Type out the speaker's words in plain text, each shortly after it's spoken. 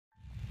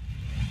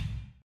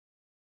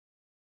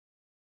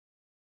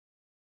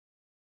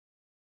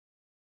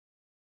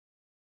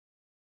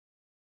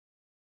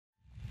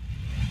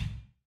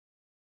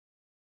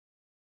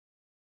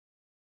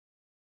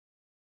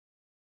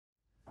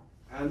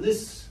And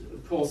this,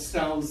 of course,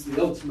 sounds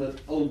the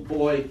ultimate old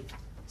boy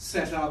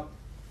setup,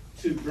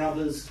 two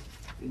brothers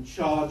in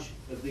charge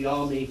of the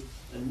army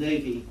and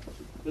navy.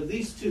 But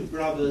these two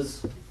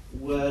brothers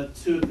were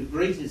two of the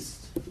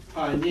greatest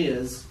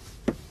pioneers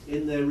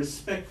in their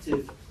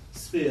respective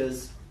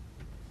spheres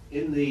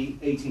in the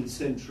 18th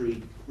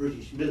century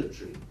British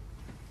military.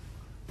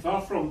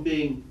 Far from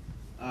being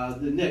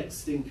the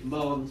next in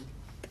command,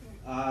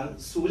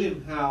 Sir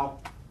William Howe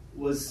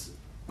was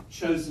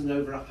chosen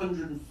over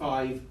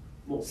 105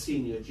 more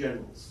senior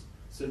generals.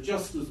 So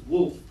just as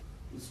Wolfe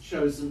was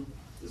chosen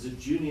as a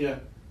junior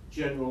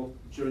general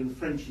during the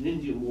French and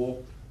Indian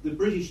War, the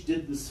British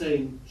did the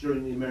same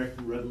during the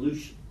American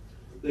Revolution.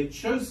 They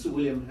chose Sir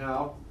William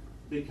Howe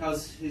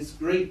because his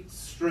great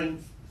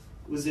strength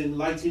was in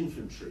light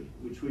infantry,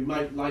 which we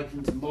might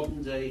liken to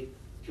modern-day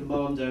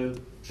commando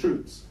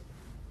troops.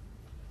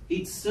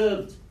 He'd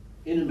served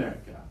in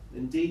America.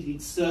 Indeed,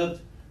 he'd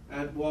served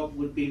at what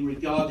would be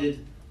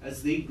regarded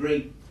as the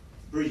great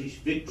British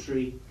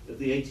victory of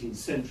the 18th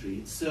century.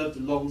 He'd served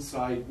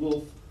alongside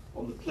Wolfe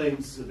on the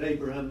Plains of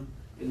Abraham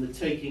in the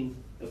taking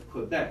of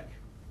Quebec.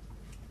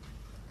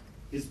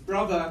 His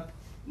brother,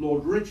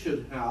 Lord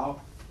Richard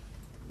Howe,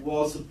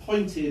 was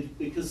appointed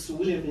because Sir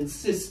William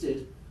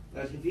insisted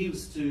that if he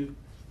was to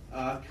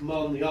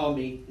command the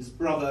army, his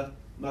brother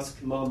must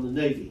command the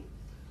navy.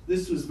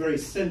 This was very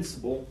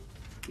sensible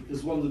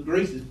because one of the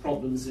greatest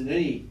problems in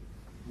any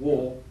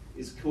war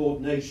is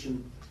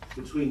coordination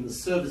between the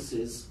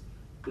services,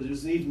 but it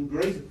was an even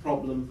greater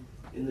problem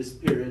in this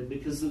period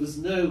because there was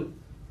no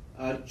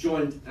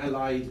joint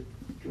allied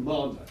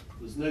commander.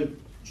 There was no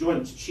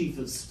joint chief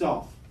of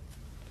staff.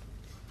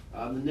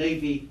 The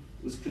navy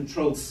was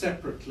controlled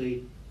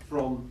separately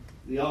from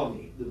the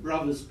army. The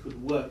brothers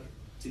could work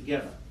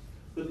together.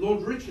 But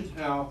Lord Richard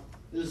Howe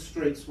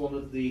illustrates one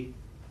of the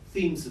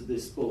themes of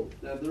this book.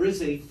 Now, there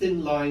is a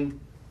thin line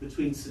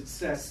between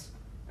success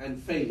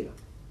and failure.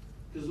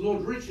 Because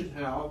Lord Richard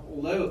Howe,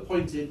 although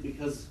appointed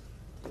because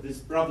of his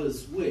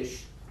brother's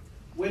wish,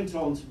 went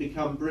on to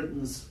become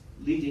Britain's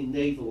leading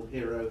naval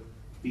hero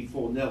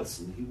before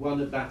Nelson. He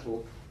won a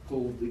battle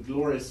called the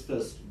Glorious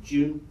 1st of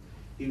June.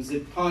 He was a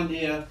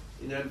pioneer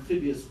in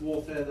amphibious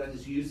warfare, that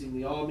is, using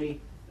the army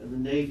and the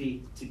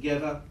navy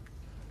together.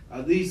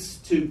 These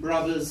two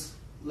brothers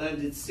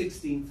landed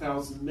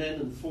 16,000 men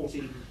and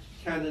 40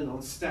 cannon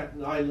on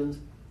Staten Island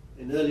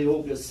in early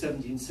August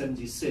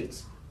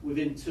 1776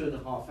 within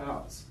 2.5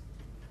 hours.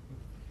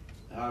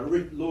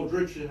 Lord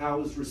Richard Howe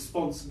was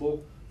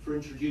responsible for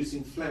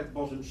introducing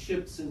flat-bottomed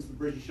ships into the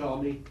British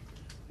Army,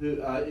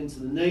 into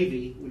the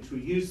Navy, which were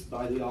used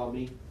by the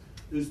Army,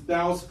 whose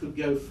bows could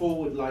go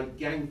forward like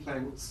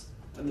gangplanks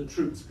and the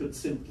troops could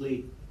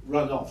simply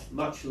run off,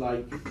 much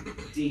like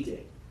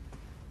D-Day.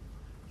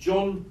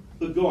 John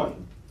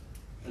Burgoyne,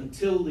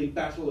 until the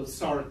Battle of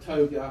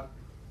Saratoga,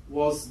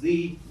 was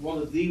one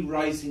of the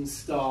rising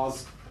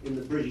stars in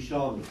the British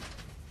Army.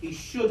 He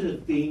should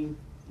have been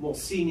more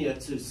senior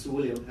to Sir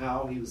William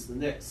Howe. He was the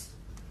next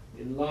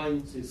in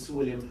line to Sir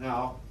William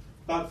Howe,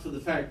 but for the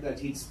fact that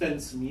he'd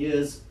spent some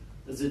years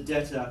as a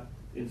debtor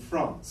in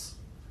France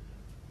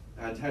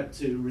and had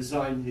to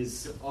resign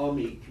his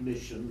army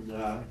commission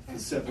for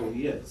several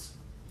years.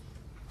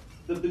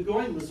 But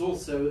Bergin was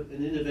also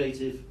an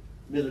innovative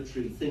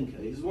military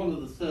thinker. He was one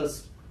of the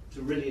first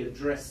to really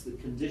address the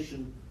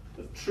condition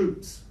of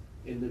troops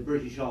in the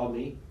British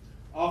Army.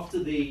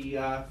 After the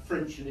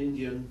French and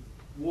Indian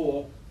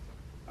War,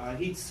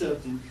 he'd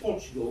served in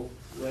Portugal,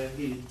 where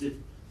he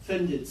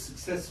defended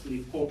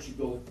successfully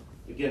Portugal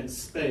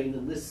against Spain,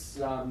 and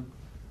this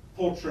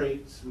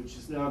portrait, which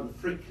is now in the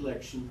Frick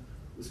collection,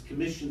 was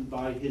commissioned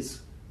by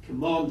his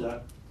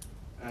commander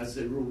as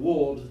a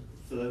reward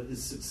for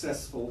his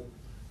successful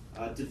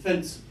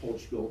defense of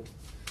Portugal.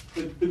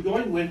 But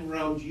Bergin went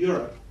around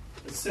Europe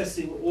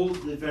assessing all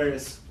of the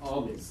various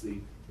armies, the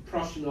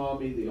Prussian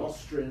army, the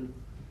Austrian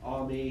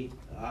army,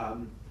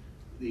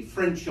 the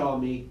French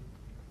army,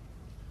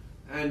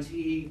 and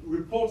he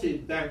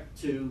reported back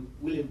to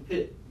William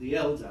Pitt the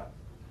Elder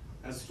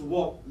as to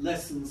what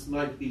lessons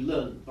might be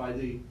learned by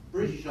the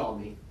British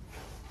Army.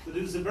 But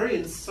it was a very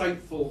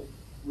insightful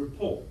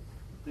report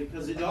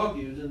because it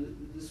argued,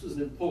 and this was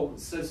an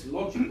important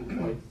sociological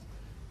point,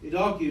 it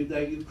argued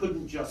that you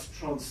couldn't just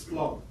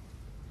transplant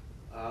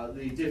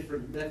the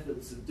different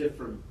methods of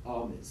different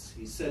armies.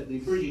 He said the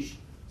British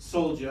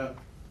soldier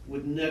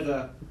would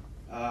never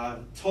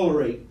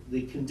tolerate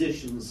the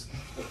conditions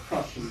of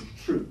Prussian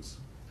troops.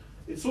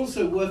 It's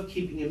also worth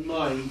keeping in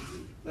mind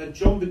that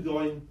John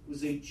Bergin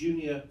was a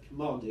junior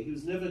commander. He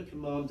was never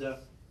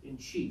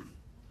commander-in-chief.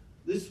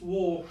 This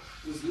war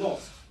was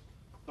lost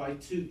by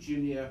two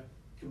junior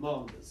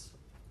commanders,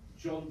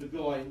 John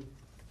Bergin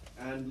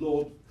and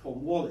Lord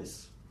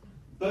Cornwallis,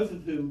 both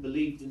of whom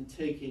believed in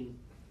taking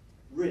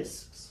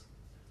risks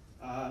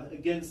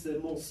against their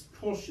more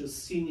cautious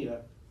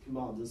senior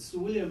commanders. Sir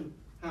William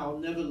Howe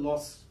never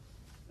lost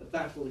a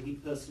battle he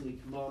personally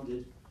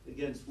commanded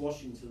against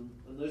Washington,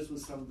 and those were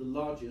some of the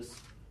largest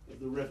of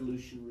the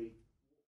Revolutionary